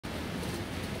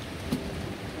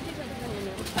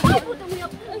Ano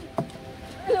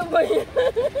ba yan?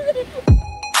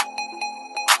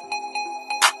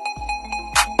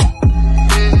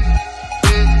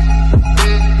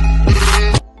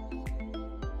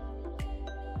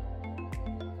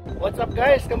 What's up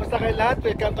guys? Kamusta kayo lahat?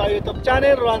 Welcome to our YouTube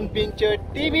channel, Ron Venture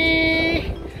TV.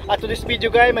 At to this video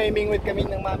guys, may mingwit kami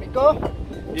ng mami ko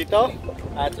dito.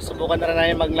 At susubukan na rin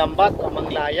namin maglambat o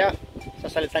manglaya sa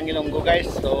salitang Ilonggo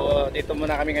guys. So dito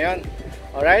muna kami ngayon.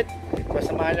 Alright? So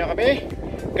samahan nyo kami.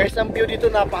 Guys, ang view dito,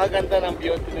 napakaganda ng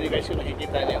view. Ito nyo guys yung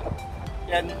nakikita nyo.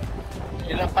 Yan.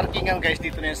 Yan ang parkingan guys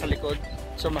dito na yan sa likod.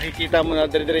 So makikita mo na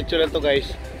dire-diretso lang to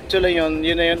guys. Diretso lang yun.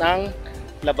 Yun na yun ang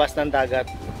labas ng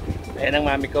dagat. Ayan ang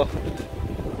mami ko.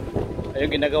 Ayun,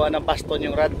 ginagawa ng baston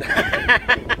yung rad.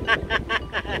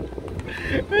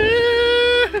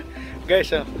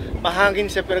 Guys,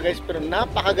 mahangin siya pero guys, pero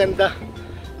napakaganda.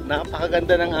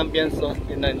 Napakaganda ng ambience. So,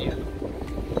 tingnan niyo.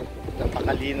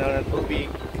 Napakalinaw ng tubig.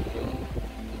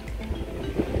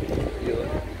 Yun.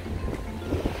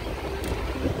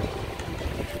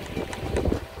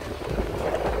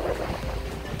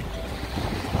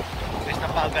 Guys,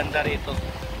 napakaganda rito.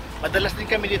 Madalas din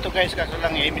kami dito guys, kaso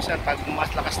lang minsan pag mas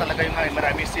lakas talaga yung hangin,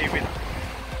 maraming seaweed.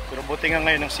 Pero buti nga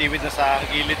ngayon ng seaweed na sa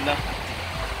gilid na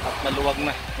at maluwag na,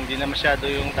 hindi na masyado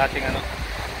yung dating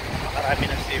makarami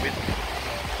ng seaweed.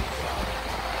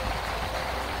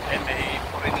 Eh, may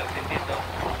foreigner din dito.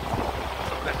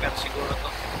 So vlogger siguro to.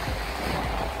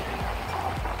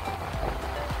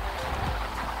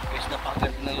 Guys,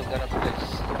 napakaganda ng lugar ito guys.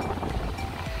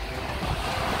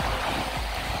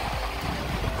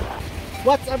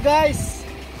 What's up guys?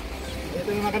 Ito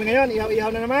naman kami ngayon,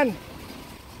 ihaw-ihaw na naman.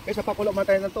 Guys, papakulo man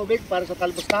tayo ng tubig para sa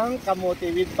talbos ng kamote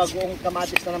with bagoong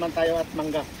kamatis na naman tayo at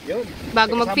mangga. Yun.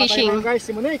 Bago mag-fishing. Guys,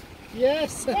 si Monique.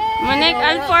 Yes. Monique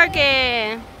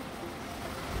Alforque.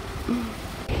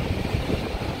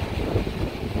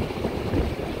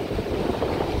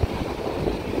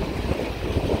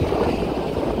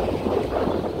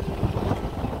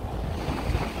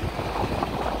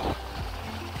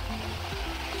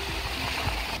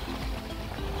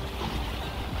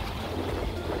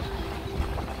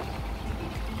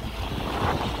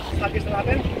 Lagis na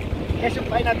natin. Guys, yung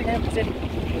pain natin ngayon pusit.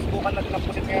 Subukan natin ang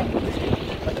pusit ngayon.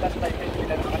 Madalas tayo kayo hindi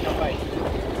na nakakapay.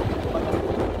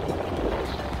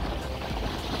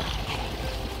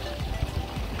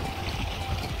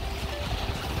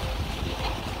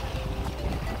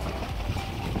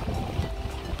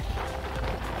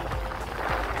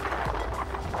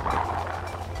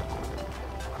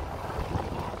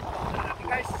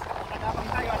 Guys, nagapang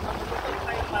tayo at magtutuloy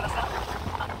tayo para sa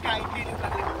pagkain dito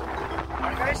natin.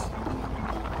 Alright guys.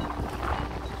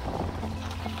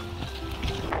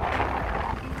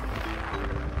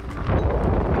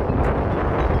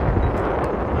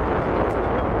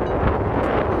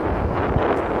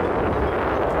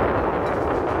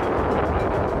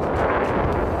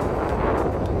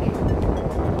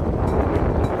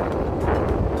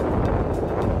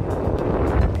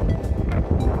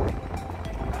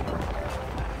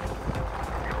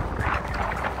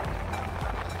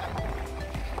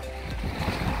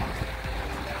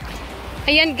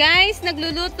 Ayan guys,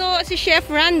 nagluluto si Chef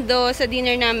Rando sa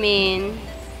dinner namin.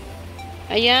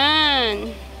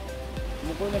 Ayan.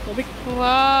 Mukul na tubig.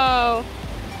 Wow.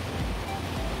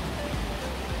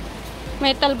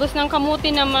 May talbos ng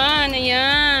kamuti naman.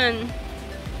 Ayan.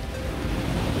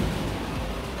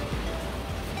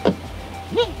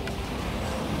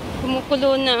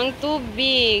 Kumukulo na ang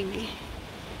tubig.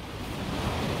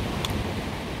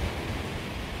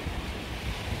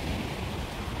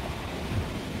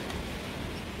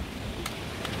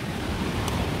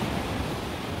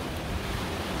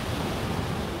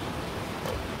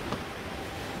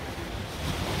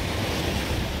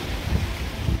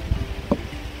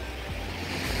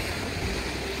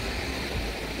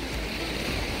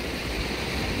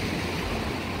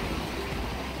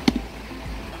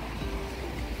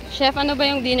 Chef, ano ba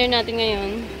yung dinner natin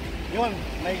ngayon? Yun,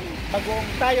 may bagoong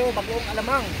tayo, bagoong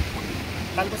alamang.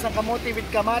 Talbos ng kamote with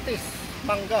kamatis,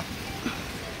 mangga.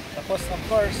 Tapos of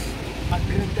course,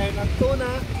 mag-grill tayo ng tuna,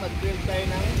 mag-grill tayo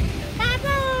ng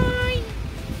baboy!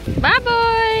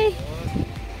 Baboy!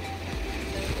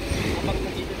 Kapag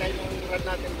nakita tayo ng rad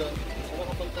natin doon,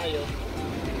 kapag tayo,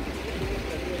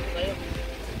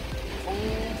 kung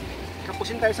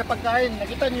kapusin tayo sa pagkain,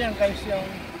 nakita niyo yan guys, yung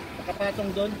nakapatong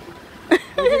doon.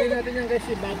 Pwede rin natin yan guys,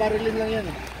 babarilin lang yan.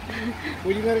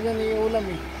 Pwede na rin yan iulam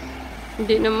eh.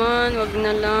 Hindi naman, wag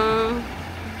na lang.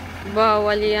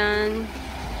 Bawal yan.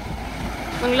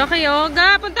 Ang laki oh.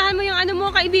 Ga, puntahan mo yung ano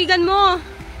mo, kaibigan mo.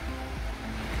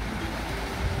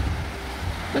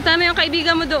 Puntahan mo yung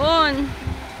kaibigan mo doon.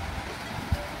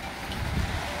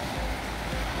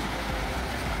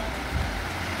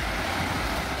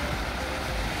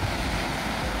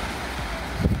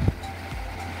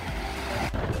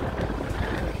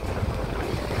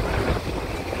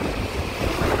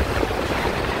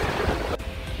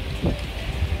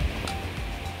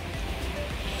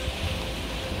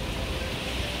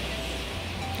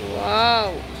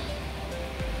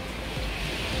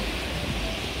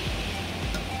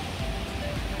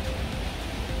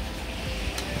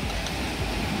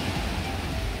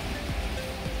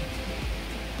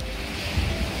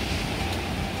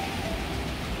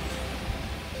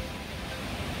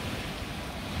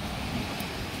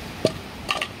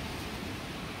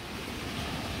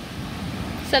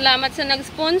 Salamat sa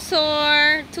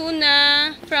nag-sponsor.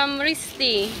 Tuna from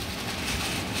Risty.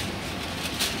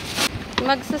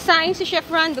 Magsasaing si Chef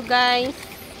Rando, guys.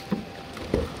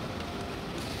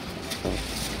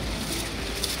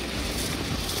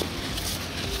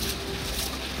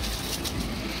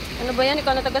 Ano ba yan?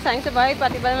 Ikaw na taga-saing sa bahay.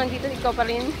 Pati ba naman dito, ikaw pa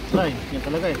rin? Ay, yan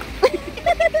talaga eh.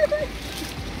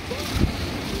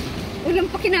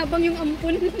 Walang pakinabang yung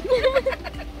ampun.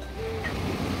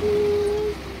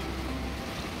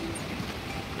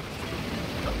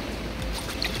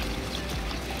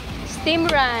 Steam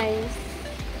rice.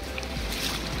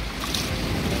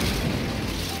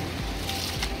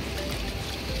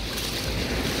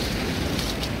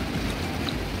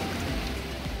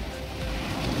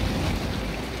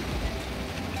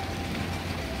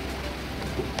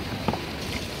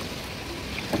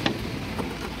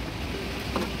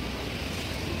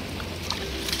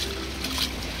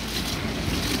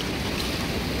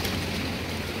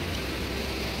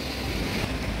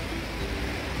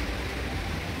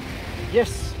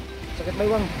 Yes! Sakit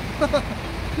baywang.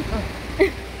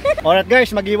 Alright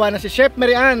guys, mag-iwan na si Chef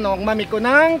Marian ng mami ko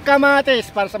ng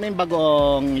kamatis para sa aming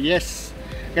bagong. Yes!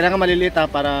 Kailangan maliliit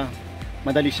para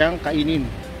madali siyang kainin.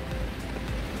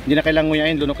 Hindi na kailangan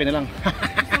nguyain, lunukin na lang.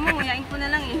 Gusto mo, nguyain ko na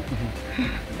lang eh.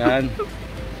 Yan.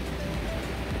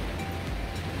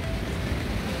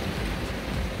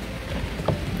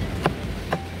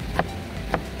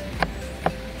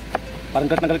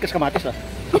 Parang galit na galit ka sa kamatis ah.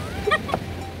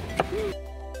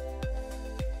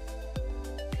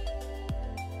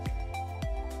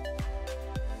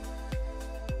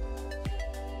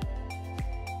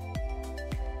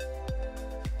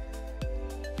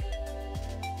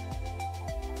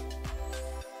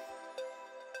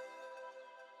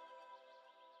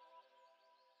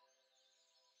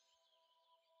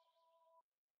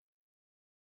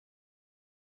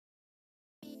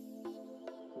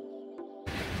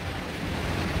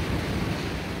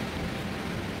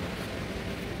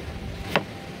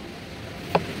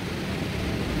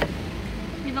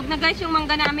 Bilog na guys yung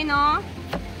mangga namin, oh.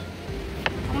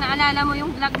 Kung naalala mo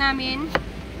yung vlog namin,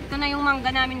 ito na yung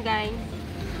mangga namin, guys.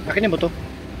 Akin yan ba to?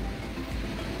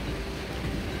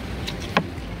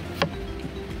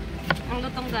 Ang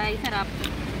lutong, guys. Sarap.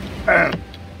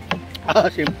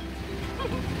 Asim.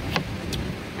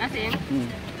 Asim?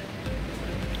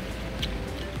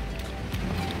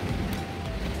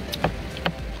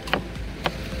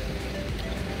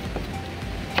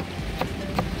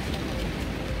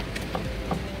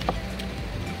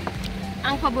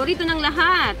 Ang paborito ng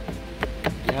lahat.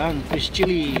 Yan, fresh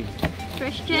chili.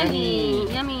 Fresh chili.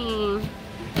 Yummy.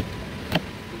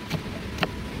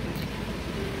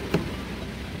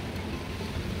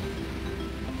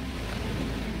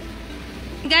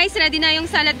 Guys, ready na yung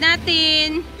salad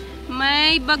natin.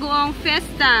 May bagoong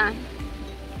festa.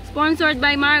 Sponsored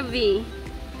by Marvy.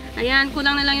 Ayan,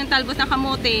 kulang na lang yung talbos ng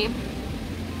kamote.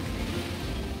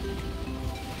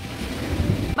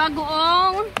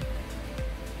 Bagoong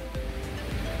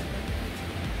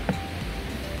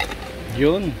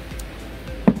Yun.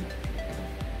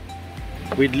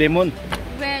 With lemon.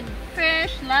 with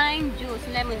fresh lime juice,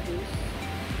 lemon juice.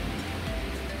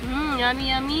 Yummy,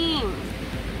 yummy.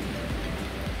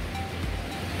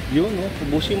 Yun, oh.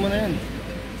 Ubusin mo na yan.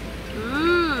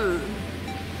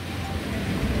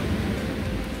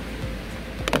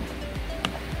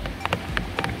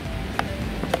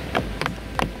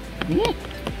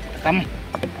 Tam.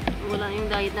 Wala yung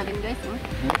diet natin, guys.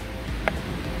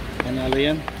 Panalo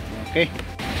yan. Okay.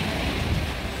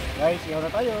 Guys, ihaw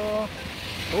na tayo.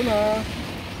 Tuna.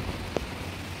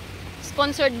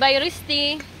 Sponsored by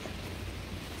Risty.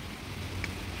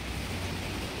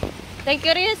 Thank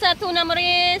you, Riz, sa tuna mo,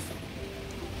 Riz.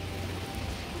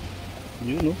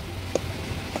 Yun, oh.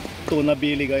 Tuna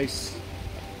Billy, guys.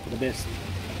 The best.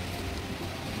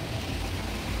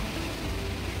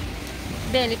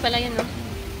 Belly pala yun, no?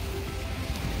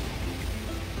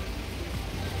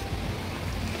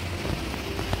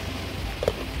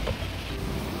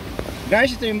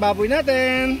 Guys, ito yung baboy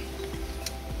natin.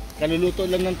 Kaluluto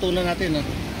lang ng tuna natin, oh.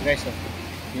 Guys, oh.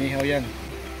 Inihaw yan.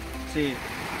 Kasi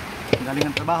galing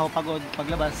ng trabaho, pagod,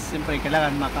 paglabas, siyempre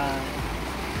kailangan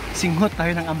makasinghot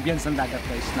tayo ng ambience ng dagat,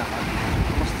 guys.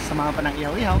 Tapos sama pa ng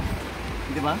ihaw-ihaw,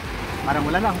 di ba? Parang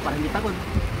wala lang, parang hindi pagod.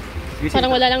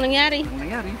 Parang wala lang nangyari. Ang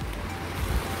nangyari.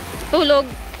 Tulog.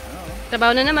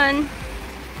 Trabaho na naman.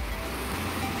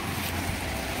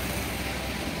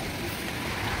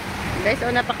 Guys,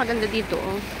 oh, napakaganda dito,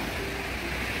 oh.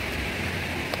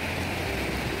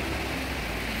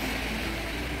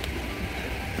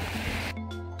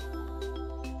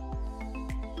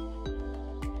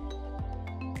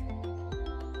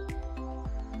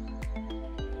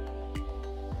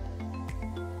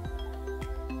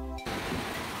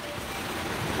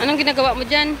 Anong ginagawa mo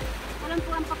dyan? Alam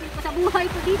po ang papel ko sa buhay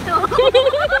ko dito.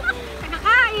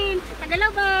 Tagakain,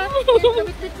 tagalaba,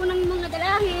 kabit-bit po ng mga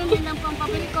dalahin. Yun lang po ang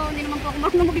papel ko. Hindi naman po ako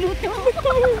marunong magluto.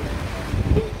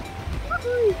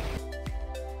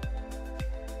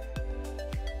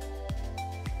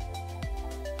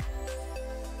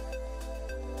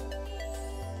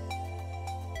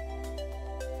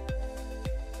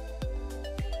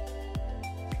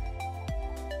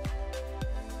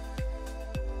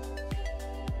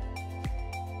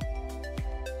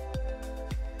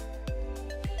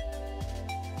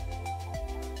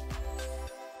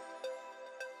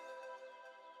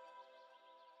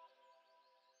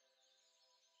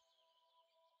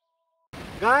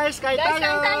 Guys, kain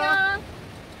tayo!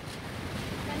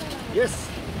 Yes!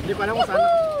 Hindi ko alam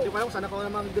kung saan ako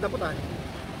naman gudaputan.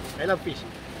 I love fish.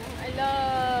 I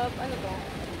love, ano to?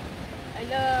 I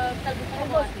love talbos ng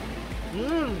kawali.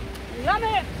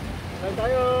 Yummy! Kain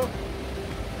tayo!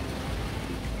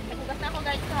 Nakugas na ako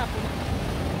guys kahapon.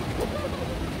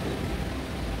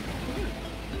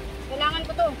 Kailangan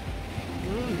ko to.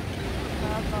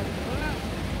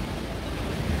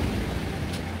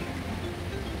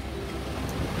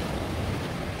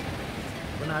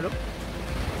 Panalo?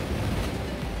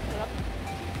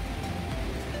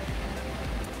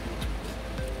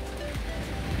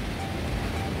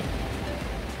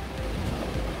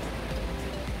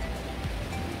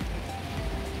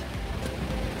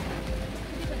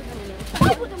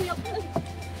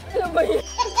 Ano ba yun?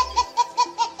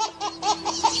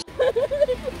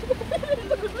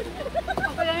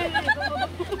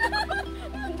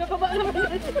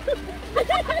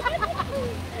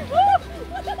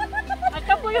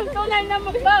 Ito po yung tunay na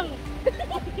mukbang.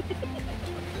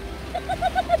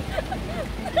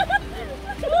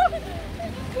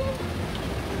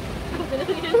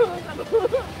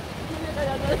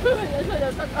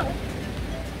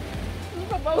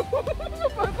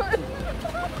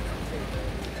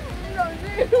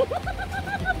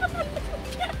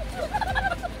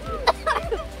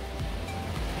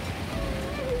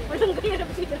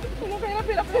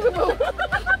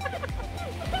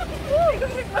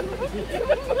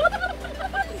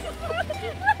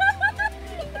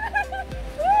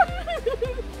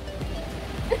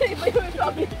 Iba yung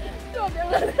sabi. Sabi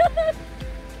ang lata.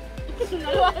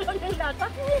 Nalawa lang yung lata.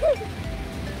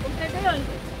 Kompleto yun.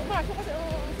 Pumasok kasi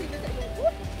ang siga sa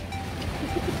ilong.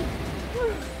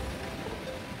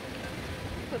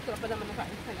 Sarap pa naman ang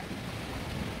kain sana.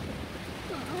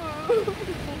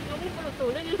 Yung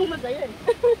pulutulan, yung madaya eh.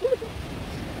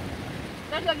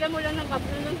 Tapos lagyan mo lang ng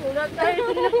kaplo ng sulat dahil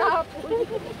hindi natapon.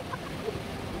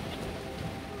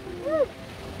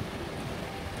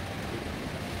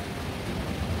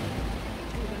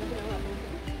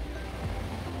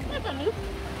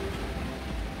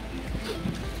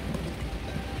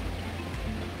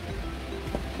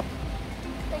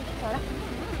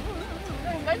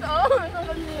 Guys, oh, ang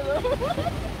ganda.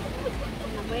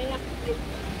 Namay na.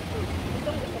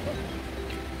 Itong gusto ko.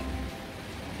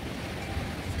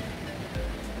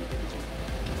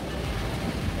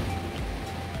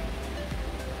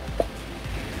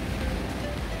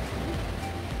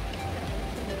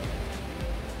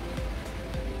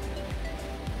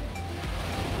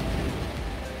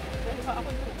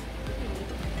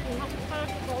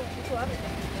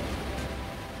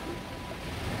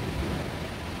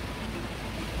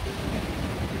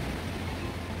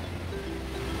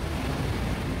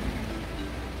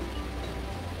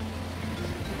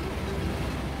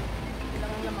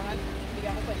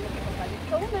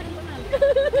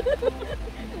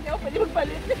 Hindi ako pwede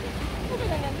magpalit. Okay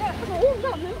lang yan na. Oo,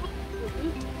 dami.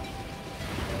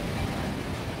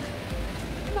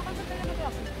 Nakasal talaga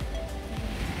ako.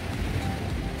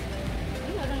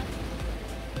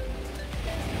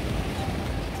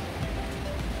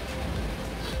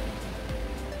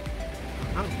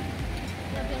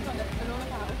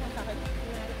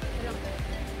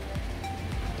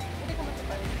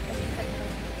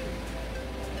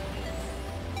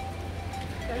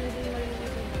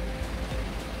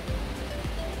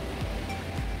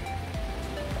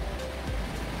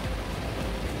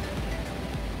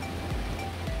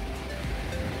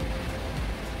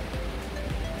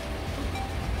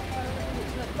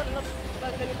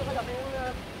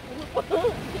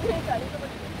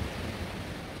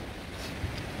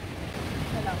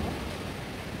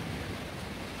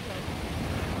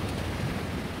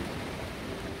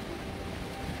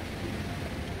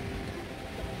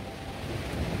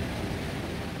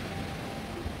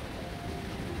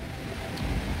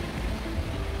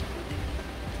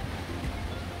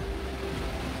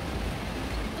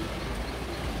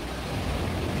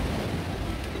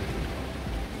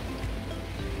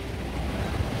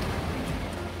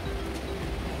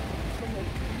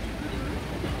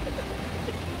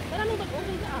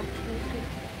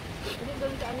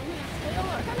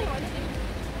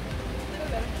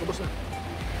 Ubus na.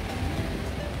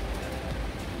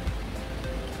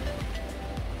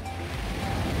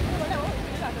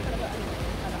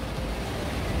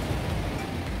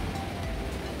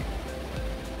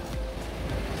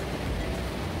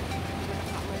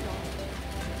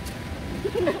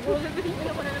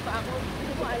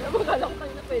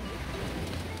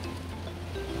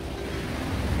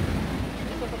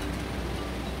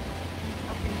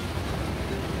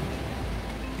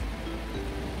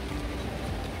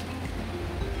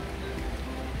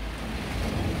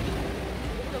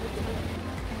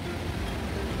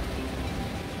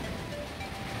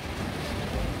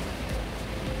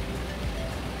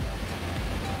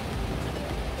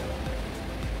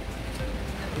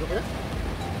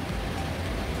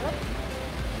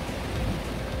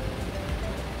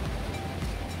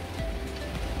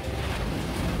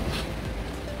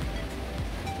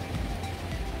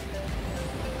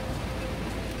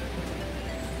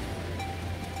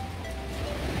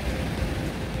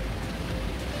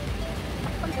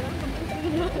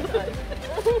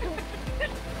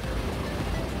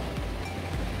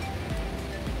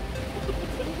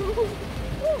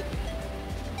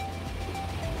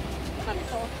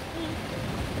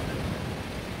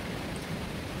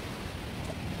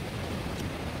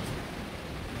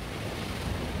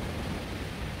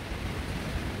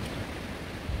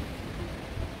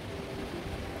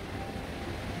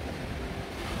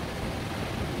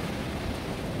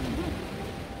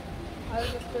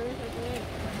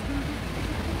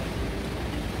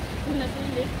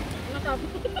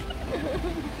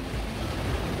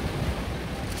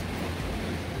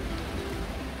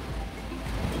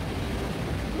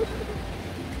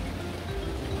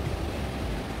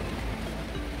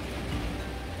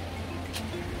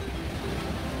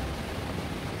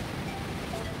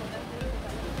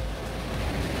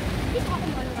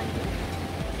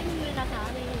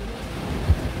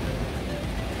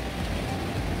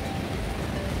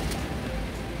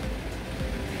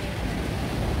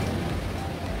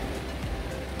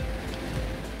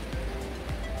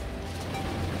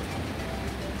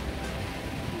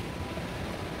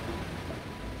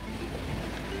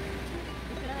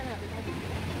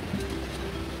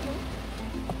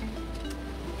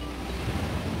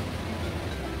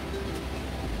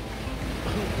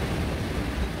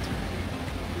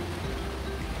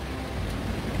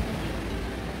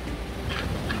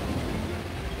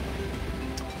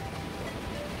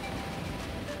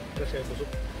 Kasi busog.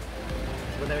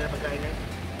 Buwan namin na pagkain ngayon.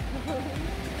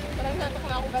 Parang natok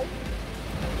na ako, guys.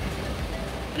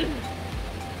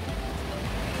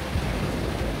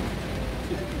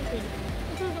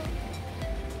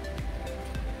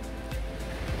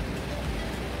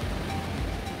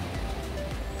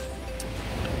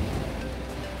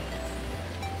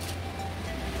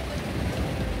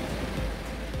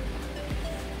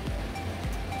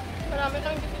 Marami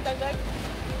lang bisita, guys.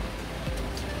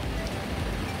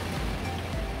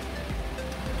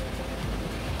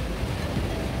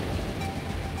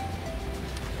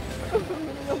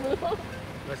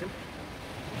 Masim?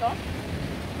 Ito?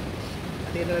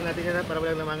 Hatiin na lang natin yan para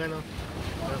walang lamangan, no?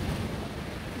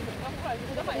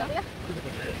 Ayaw ko na nga.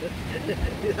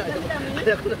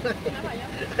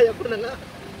 Ayaw ko na nga.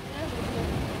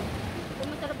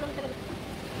 Masarap lang talaga.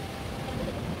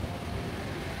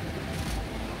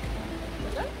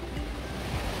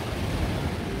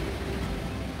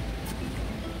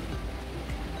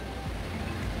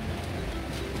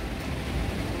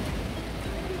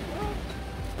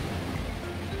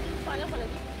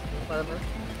 Parang na.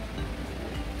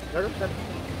 Gano'n?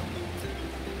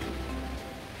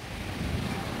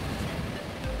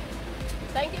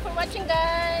 Thank you for watching,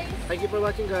 guys. Thank you for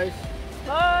watching, guys.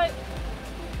 Bye.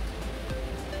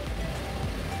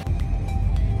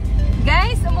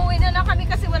 Guys, umuwi na lang kami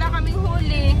kasi wala kaming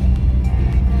huli.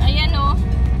 Ayan o.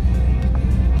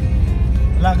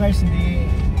 Wala guys, hindi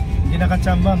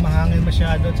nakatsamba, mahangin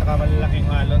masyado, tsaka malalaking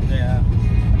alon, kaya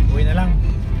uwi na lang.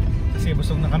 Kasi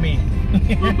busog na kami.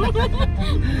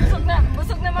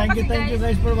 busog naman kasi guys. Thank you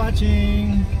guys for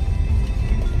watching.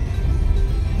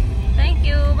 Thank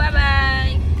you, bye bye.